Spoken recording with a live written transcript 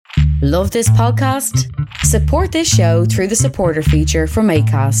Love this podcast? Support this show through the supporter feature from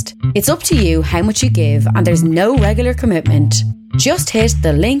Acast. It's up to you how much you give, and there's no regular commitment. Just hit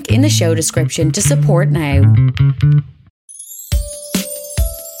the link in the show description to support now.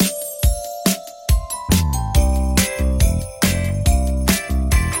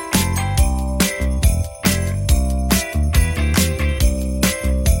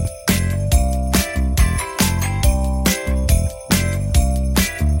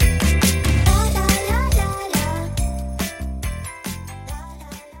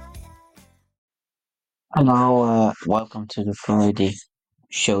 Hello, welcome to the Friday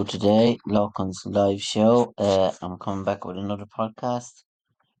show today, Lochan's live show. I'm coming back with another podcast.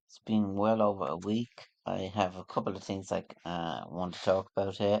 It's been well over a week. I have a couple of things I want to talk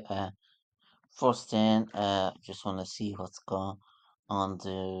about here. First, just want to see what's going on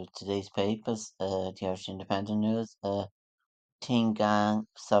today's papers. The Irish Independent News. Teen gang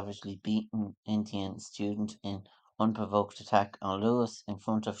savagely beaten Indian student in unprovoked attack on Lewis in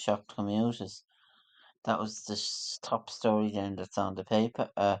front of shocked commuters. That was the top story then that's on the paper.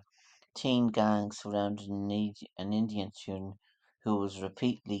 Teen gang surrounded an Indian student who was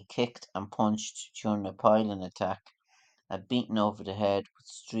repeatedly kicked and punched during a pylon attack and beaten over the head with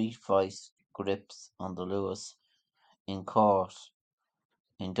street vice grips on the Lewis in court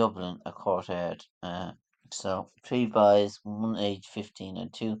in Dublin, a court aired. So three boys, one aged 15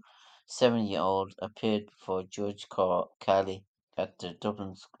 and two 7-year-old, appeared before Judge Kelly at the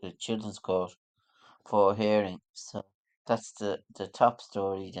Dublin Children's Court for a hearing. So that's the top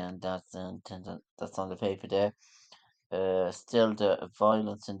story. Then that's on the paper there. Still, the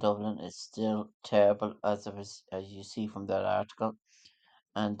violence in Dublin is still terrible, as you see from that article.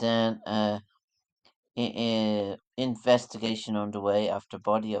 And then, investigation underway after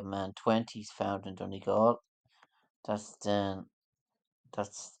body of man 20s found in Donegal. That's then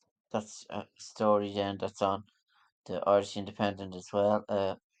that's a story then that's on the Irish Independent as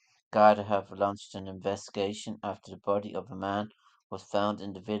well. Garda have launched an investigation after the body of a man was found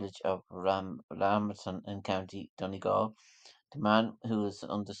in the village of Ramerton in County Donegal. The man, who is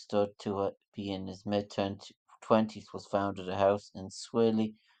understood to be in his mid-20s, was found at a house in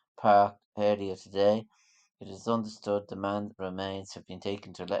Swilly Park earlier today. It is understood the man's remains have been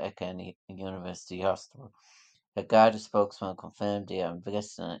taken to Letterkenny University Hospital. A Garda spokesman confirmed they are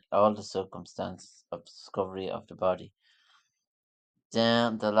investigating all the circumstances of discovery of the body.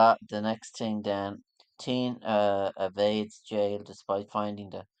 Then the next thing, then teen evades jail despite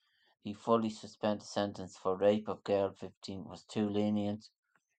finding that he fully suspended sentence for rape of girl 15 was too lenient.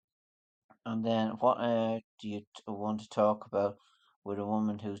 And then what do you want to talk about with a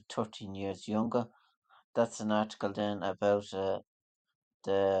woman who's 13 years younger? That's an article then about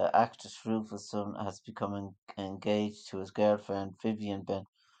the actress Rufusson has become engaged to his girlfriend Vivian Ben.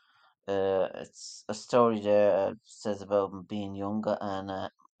 It's a story there says about him being younger and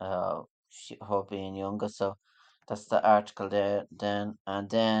her being younger. So that's the article there. Then and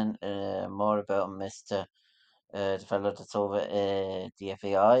then more about Mr. The fellow that's over the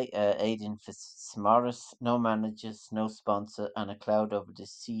FAI, Aidan Fitzmaurice. No managers, no sponsor, and a cloud over the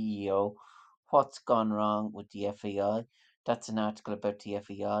CEO. What's gone wrong with the FAI? That's an article about the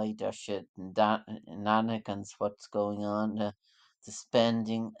FAI. Their shit and nanigans. What's going on? The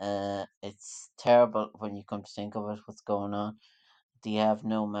spending. It's terrible when you come to think of it. What's going on? They have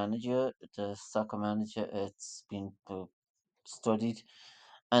no manager. The soccer manager. It's been studied.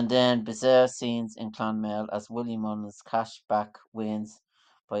 And then bizarre scenes in Clonmel as Willie Mullins cashback wins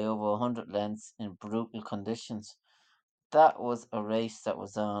by over 100 lengths in brutal conditions. That was a race that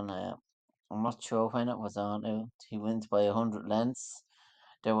was on. I'm not sure when it was on. He wins by 100 lengths.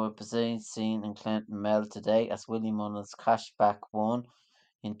 There were bizarre scenes in Clinton Mel today as Willie Mullins cashback won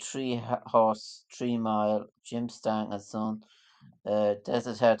in 3-horse 3-mile. Jim Stang and Son.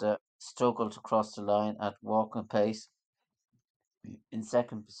 Desert Header struggled to cross the line at walking pace in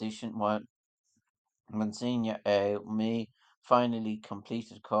second position, while Monsignor May finally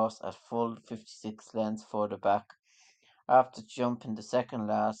completed course at full 56 lengths further back. After jumping the second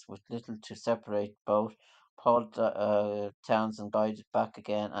last with little to separate both, Paul Townsend guided back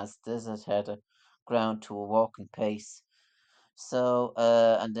again as Desert Header ground to a walking pace. So,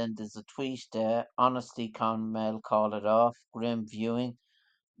 and then there's a tweet there. Honestly, Clonmel call it off. Grim viewing.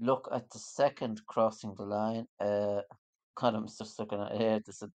 Look at the second crossing the line. God, I'm just looking at here.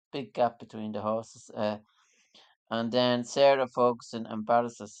 There's a big gap between the horses. And then Sarah Ferguson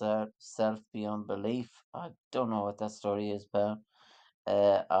embarrassed herself beyond belief. I don't know what that story is about.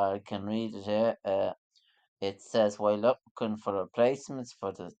 I can read it here. It says, while looking for replacements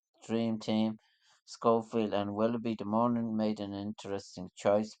for the Dream Team, Schofield and Willoughby. The Morning made an interesting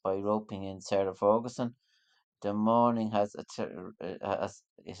choice by roping in Sarah Ferguson. The Morning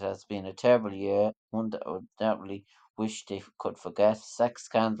it has been a terrible year. One that would undoubtedly wish they could forget. Sex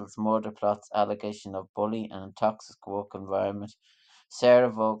scandals, murder plots, allegation of bullying, and toxic work environment.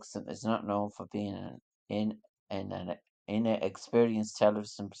 Sarah Ferguson is not known for being in an inexperienced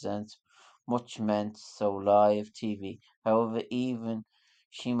television presenter, much meant so live TV. However, even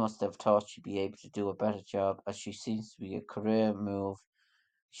she must have thought she'd be able to do a better job, as she seems to be a career move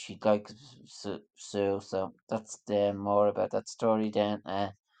she'd like to so that's more about that story then. Uh,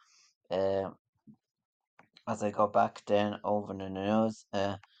 as I go back then over the news,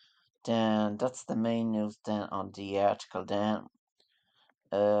 then that's the main news then on the article then.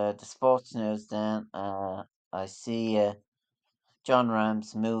 The sports news then. I see John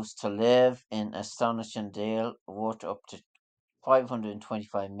Rams moves to live in astonishing deal worth up to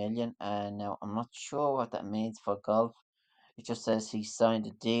 525 million. Now I'm not sure what that means for golf. It just says he signed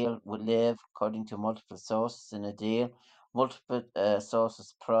a deal with Live, according to multiple sources in a deal. Multiple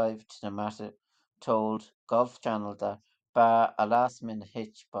sources prior to the matter told Golf Channel that, bar a last-minute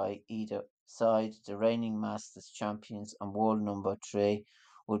hitch by either side, the reigning Masters champions and world number 3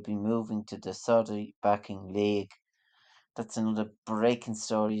 would be moving to the Saudi backing league. That's another breaking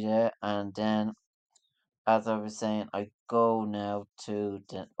story there. And then, as I was saying, I go now to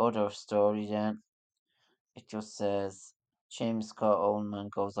the other story then. It just says James Scott Oldman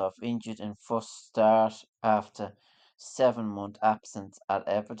goes off injured in first start after 7-month absence at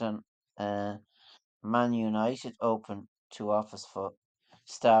Everton. Man United open to offers for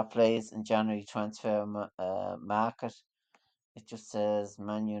star players in January transfer market. It just says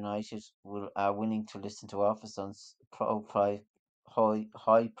Man United are willing to listen to offers on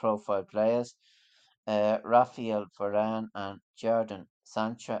high profile players. Rafael Varane and Jadon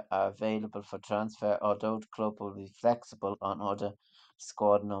Sancho are available for transfer, although the club will be flexible on other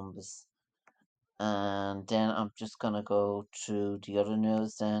squad numbers. And then I'm just going to go to the other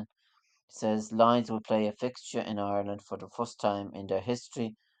news then. It says Lions will play a fixture in Ireland for the first time in their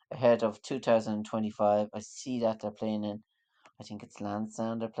history ahead of 2025. I see that they're playing in, I think it's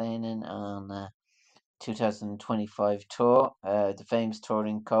Lansdowne they're playing in on 2025 tour. The famous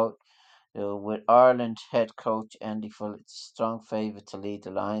touring coach with Ireland head coach Andy Foley strong favourite to lead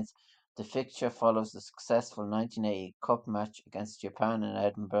the Lions. The fixture follows the successful 1980 Cup match against Japan in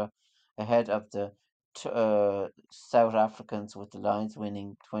Edinburgh, ahead of the South Africans, with the Lions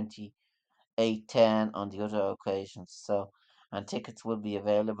winning 28-10 on the other occasions. So, and tickets will be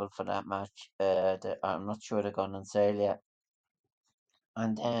available for that match. I'm not sure they're gone on sale yet.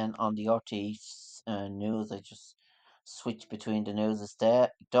 And then on the RT news, I just switch between the newses there.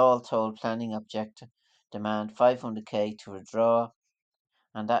 Dáil told planning objector demand 500k to withdraw,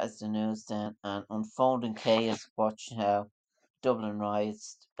 and that is the news then. And unfolding chaos, watch how Dublin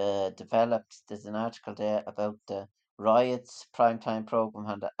riots developed. There's an article there about the riots. Primetime programme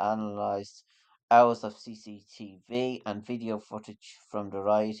had analysed hours of CCTV and video footage from the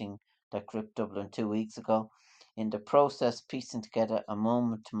rioting that gripped Dublin 2 weeks ago. In the process, piecing together a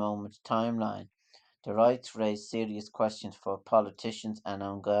moment-to-moment timeline, the riots raised serious questions for politicians and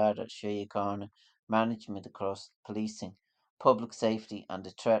An Garda Síochána management across policing, public safety, and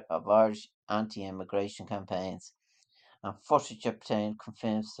the threat of Irish anti-immigration campaigns. And footage obtained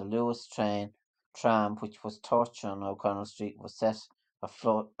confirms the Lewis tram, which was torched on O'Connell Street, was set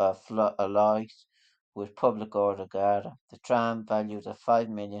alight with public order Garda. The tram, valued at 5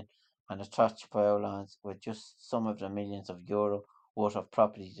 million and attached power lines, with just some of the millions of euro worth of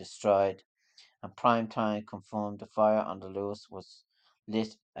property destroyed. And prime time confirmed the fire on the Lewis was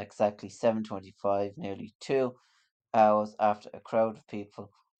lit exactly 7:25, nearly 2 hours after a crowd of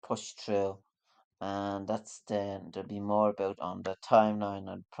people pushed through. And that's then there'll be more about on the timeline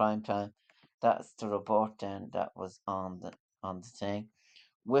and prime time. That's the report then that was on the thing.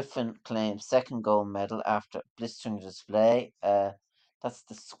 Whiffen claims second gold medal after blistering display. That's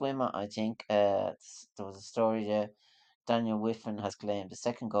the swimmer, I think. There was a story there. Daniel Whiffen has claimed the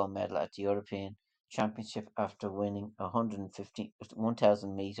second gold medal at the European Championship after winning a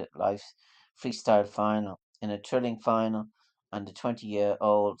 1,000 meter life freestyle final. In a thrilling final, and the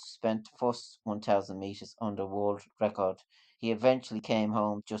 20-year-old spent the first 1,000 meters under world record. He eventually came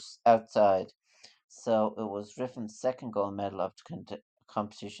home just outside. So it was Riffin's second gold medal of the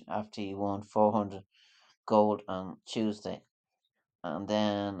competition after he won 400 gold on Tuesday. And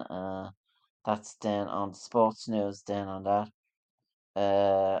then that's then on sports news. Then on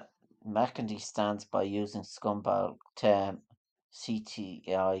that, McEntee stands by using scumbag term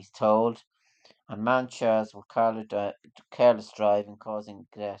CTI told, and man charged with careless driving causing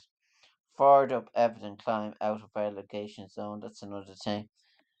death Fired up evident climb out of relegation zone. That's another thing.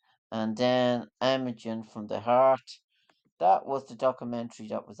 And then Imogen from the Heart. That was the documentary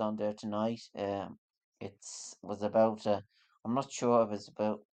that was on there tonight. It was about. I'm not sure if it's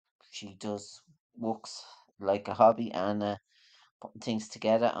about. She does works like a hobby and putting things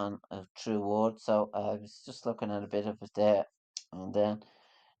together on a true word. So I was just looking at a bit of it there, and then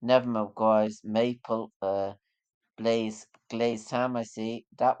Nevermore Guys Maple Blaze glazed ham. I see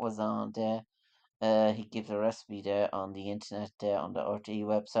that was on there. He gives a recipe there on the internet there on the RTE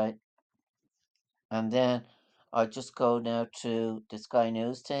website. And then I'll just go now to the Sky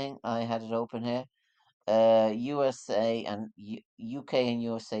News thing. I had it open here. USA and UK and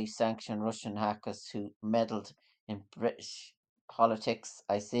USA sanction Russian hackers who meddled in British politics.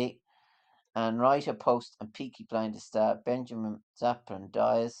 I see. And writer, post, and Peaky Blinders star Benjamin Zappan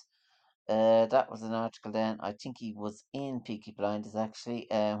dies. That was an article then. I think he was in Peaky Blinders actually.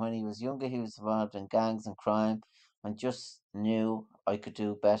 When he was younger, he was involved in gangs and crime and just knew I could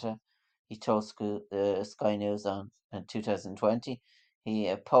do better. He told Sky News on in 2020.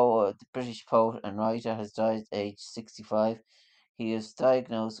 A poet, the British poet and writer, has died at age 65. He was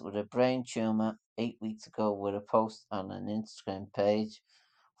diagnosed with a brain tumor 8 weeks ago with a post on an Instagram page.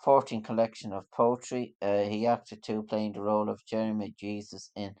 14 collection of poetry. He acted too, playing the role of Jeremy Jesus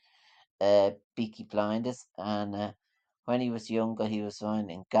in Peaky Blinders, and when he was younger, he was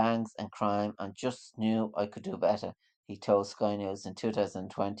found in gangs and crime, and just knew I could do better. He told Sky News in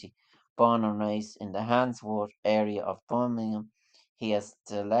 2020. Born and raised in the Handsworth area of Birmingham, he has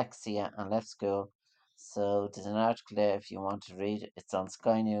dyslexia and left school. So there's an article there if you want to read it. It's on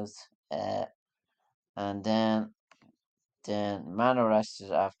Sky News. And then man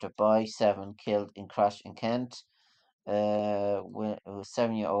arrested after boy 7 killed in crash in Kent.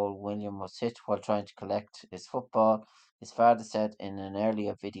 7-year-old William was hit while trying to collect his football, his father said in an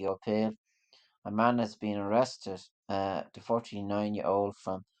earlier video appeal. A man has been arrested. The 49-year-old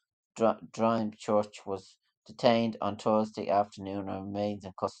from Dryme Church was detained on Thursday afternoon and remains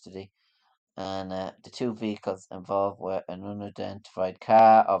in custody. And the two vehicles involved were an unidentified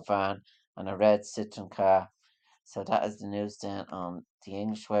car or van and a red Citroen car. So that is the news then on the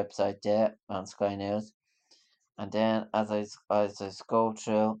English website there on Sky News. And then as I scroll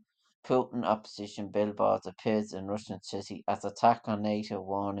through, Putin opposition billboards appears in Russian city as attack on NATO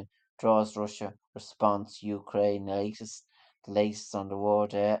warning draws Russia response Ukraine the latest on the war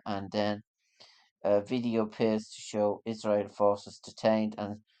there. And then a video appears to show Israel forces detained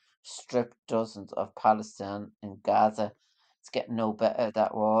and stripped dozens of Palestinians in Gaza. It's getting no better,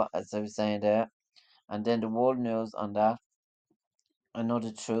 that war, as I was saying there. And then the world news on that.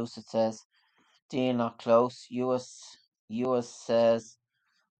 Another truce, it says. Deal not close. US says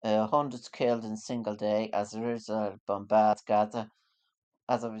hundreds killed in single day as Israel bombards Gaza.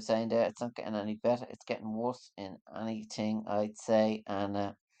 As I was saying there, it's not getting any better. It's getting worse in anything, I'd say.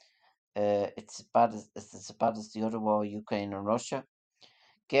 And it's as bad as the other war, Ukraine and Russia.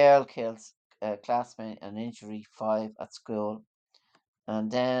 Girl kills classmate and injury 5 at school. And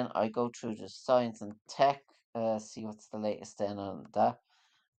then I go through the science and tech, see what's the latest then on that.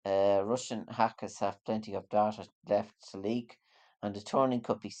 Russian hackers have plenty of data left to leak, and the turning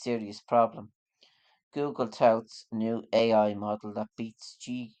could be serious problem. Google touts new AI model that beats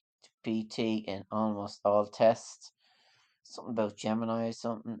GPT in almost all tests. Something about Gemini or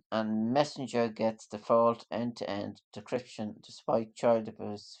something. And Messenger gets default end-to-end decryption despite child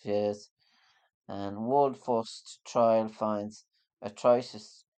abuse fears. And world first trial finds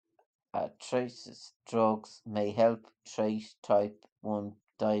arthritis drugs may help treat type 1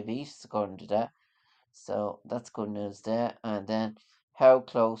 diabetes, according to that. So that's good news there. And then how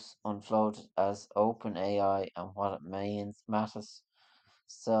close unfolded as open AI and what it means matters.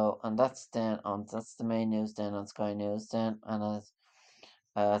 So and that's the main news then on Sky News then. And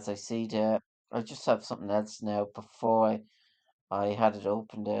as I see there, I just have something else now before I had it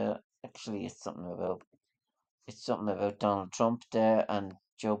open there. Actually, it's something about Donald Trump there and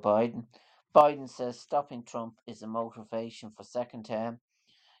Joe Biden. Biden says stopping Trump is a motivation for second term.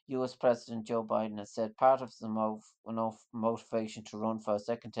 US President Joe Biden has said part of the motivation to run for a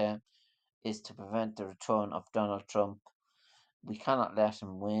second term is to prevent the return of Donald Trump. We cannot let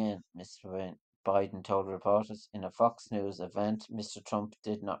him win, Mr. Biden told reporters. In a Fox News event, Mr. Trump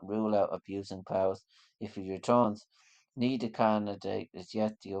did not rule out abusing powers if he returns. Neither candidate is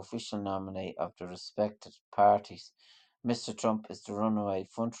yet the official nominee of the respected parties. Mr. Trump is the runaway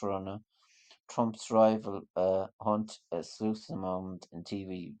frontrunner. Trump's rival Hunt a sleuth moment in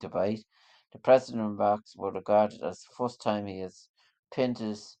TV debate. The president remarks were regarded as the first time he has pinned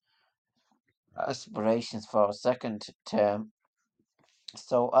his aspirations for a second term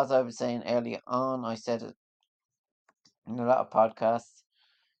So, as I was saying earlier on, I said it in a lot of podcasts,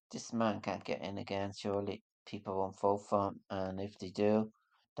 this man can't get in again, surely. People won't vote for him, and if they do,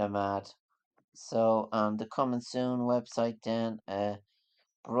 they're mad. So, on the Coming Soon website, then, a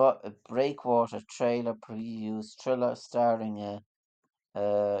Breakwater trailer previews thriller starring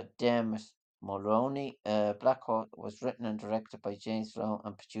Dermot Mulroney. Blackhawk was written and directed by James Rowe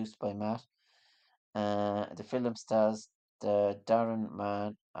and produced by Matt. The film stars Darren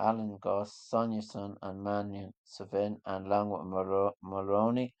Mann, Alan Goss, Sonia Sun, and Mannion Savin, and along with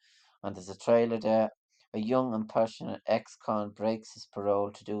Mulroney. And there's a trailer there. A young and passionate ex-con breaks his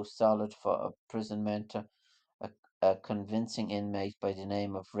parole to do solid for a prison mentor. A convincing inmate by the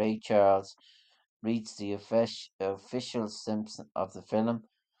name of Ray Charles reads the official Simpson of the film.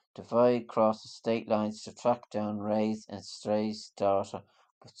 Divide crosses state lines to track down Ray's estranged daughter,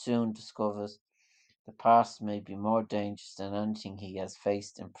 but soon discovers the past may be more dangerous than anything he has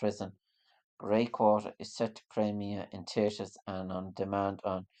faced in prison. Breakwater is set to premiere in theatres and on demand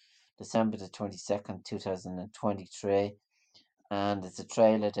on December the 22nd, 2023. And there's a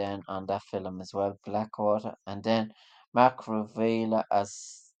trailer then on that film as well, Blackwater. And then Mark Ruffalo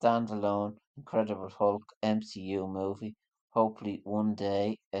as standalone Incredible Hulk MCU movie. Hopefully one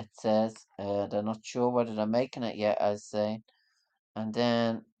day, it says. They're not sure whether they're making it yet, I say. And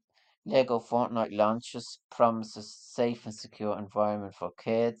then Lego Fortnite launches, promises safe and secure environment for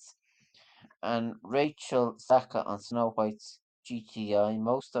kids. And Rachel Saka on Snow White's GTI,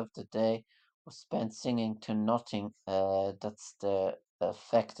 most of the day was spent singing to nothing. That's the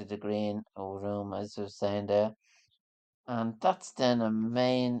effect of the green room, as I was saying there. And that's then a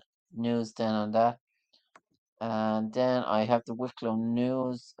main news then on that. And then I have the Wicklow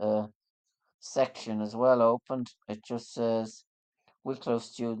News section as well opened. It just says Wicklow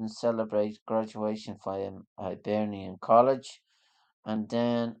students celebrate graduation from Hibernian College. And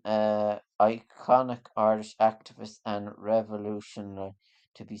then iconic Irish activist and revolutionary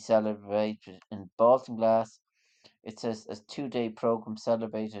to be celebrated in Baltinglass. It says a 2-day program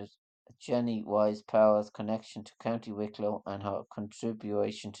celebrated Jenny Wise Power's connection to County Wicklow and her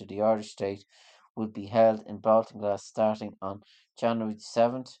contribution to the Irish state will be held in Baltinglass starting on January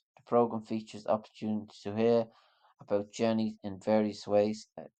 7th. The program features opportunity to hear about Jenny in various ways,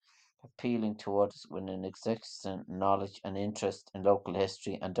 appealing to others with an existing knowledge and interest in local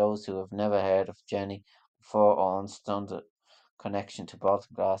history and those who have never heard of Jenny before or understand the connection to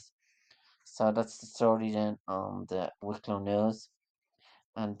Baltinglass. So that's the story then on the Wicklow News.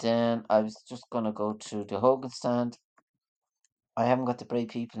 And then I was just going to go to the Hogan stand. I haven't got the Brave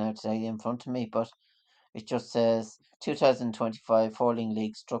People now today in front of me, but it just says 2025 Hurling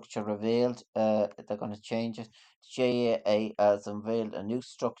League structure revealed. They're going to change it. The GAA has unveiled a new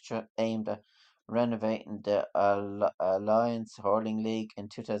structure aimed at renovating the Alliance Hurling League in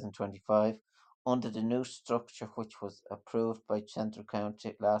 2025. Under the new structure, which was approved by Central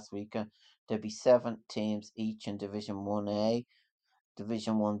County last weekend, there'll be 7 teams each in Division 1A,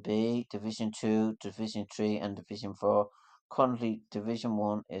 Division 1B, Division 2, Division 3, and Division 4. Currently, Division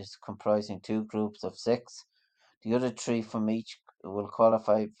 1 is comprising 2 groups of 6. The other 3 from each will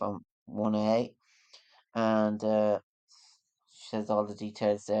qualify from 1A, and says all the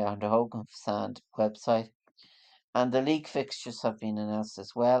details there on the Hogan Sand website. And the league fixtures have been announced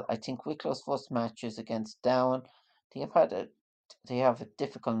as well. I think Wicklow's first match is against Down. They have they have a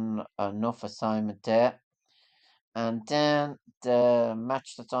difficult enough assignment there. And then the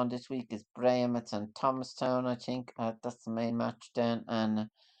match that's on this week is Brahmets and Thomastown, I think. That's the main match then. And it's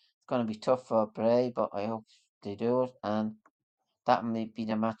going to be tough for Bray, but I hope they do it. And that may be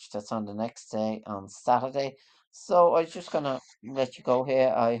the match that's on the next day on Saturday. So I'm just going to let you go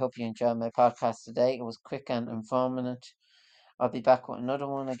here. I hope you enjoyed my podcast today. It was quick and informative. I'll be back with another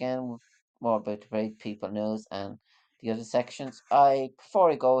one again with more about the Brave People news and the other sections. Before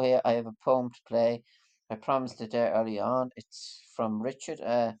I go here, I have a poem to play. I promised it there early on. It's from Richard.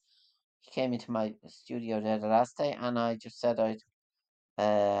 He came into my studio there the last day, and I just said I'd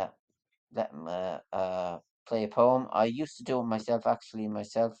uh, let him play a poem. I used to do it myself,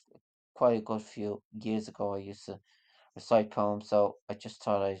 quite a good few years ago. I used to recite poems, so I just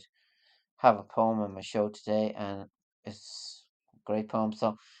thought I'd have a poem on my show today, and it's a great poem.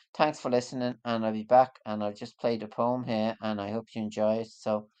 So thanks for listening, and I'll be back, and I'll just play the poem here, and I hope you enjoy it.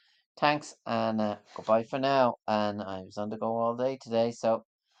 So thanks, and goodbye for now. And I was on the go all day today, so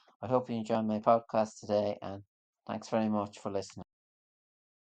I hope you enjoyed my podcast today, and thanks very much for listening.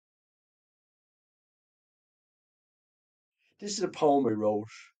 This is a poem I wrote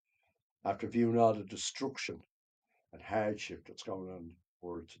after viewing all the destruction and hardship that's going on in the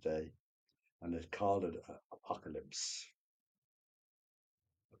world today, and I called it Apocalypse.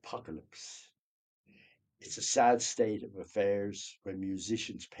 apocalypse. It's a sad state of affairs when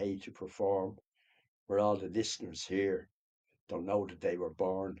musicians pay to perform, where all the listeners here don't know that they were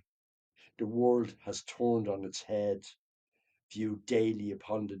born. The world has turned on its head, viewed daily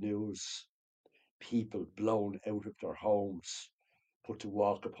upon the news, people blown out of their homes, put to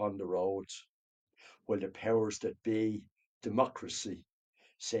walk upon the roads, while the powers that be, democracy,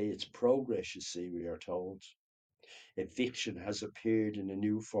 say it's progress, you see, we are told. Eviction has appeared in a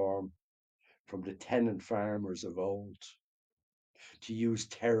new form from the tenant farmers of old. To use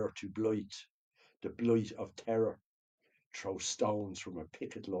terror to blight, the blight of terror, throw stones from a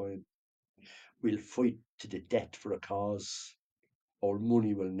picket line. We'll fight to the death for a cause. Our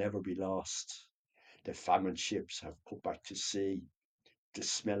money will never be lost. The famine ships have put back to sea. The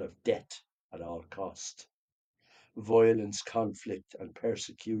smell of death at all cost. Violence, conflict and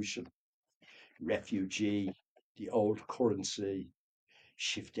persecution. Refugee, the old currency.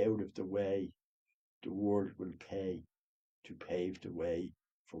 Shift out of the way. The world will pay to pave the way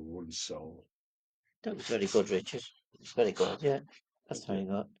for one soul. That was very good, Richard. It's very good, yeah. That's very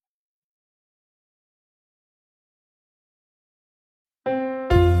good.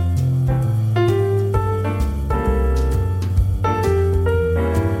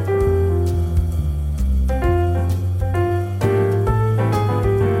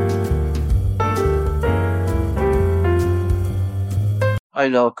 Hi,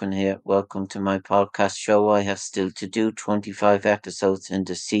 Lorcan here. Welcome to my podcast show. I have still to do 25 episodes in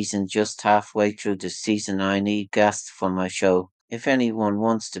the season. Just halfway through the season, I need guests for my show. If anyone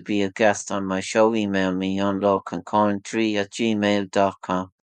wants to be a guest on my show, email me on lorcancoin3@gmail.com.